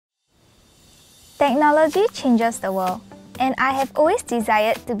Technology changes the world, and I have always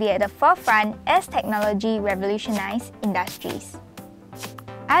desired to be at the forefront as technology revolutionizes industries.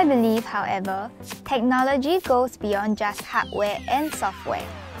 I believe, however, technology goes beyond just hardware and software.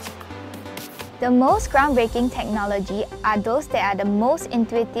 The most groundbreaking technology are those that are the most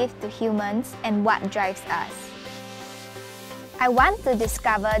intuitive to humans and what drives us. I want to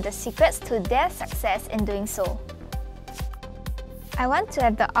discover the secrets to their success in doing so. I want to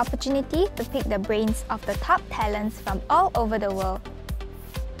have the opportunity to pick the brains of the top talents from all over the world,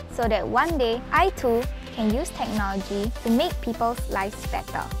 so that one day I too can use technology to make people's lives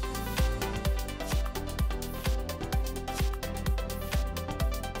better.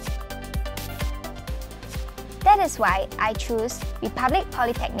 That is why I choose Republic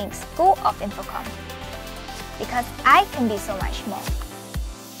Polytechnic School of Infocomm, because I can be so much more.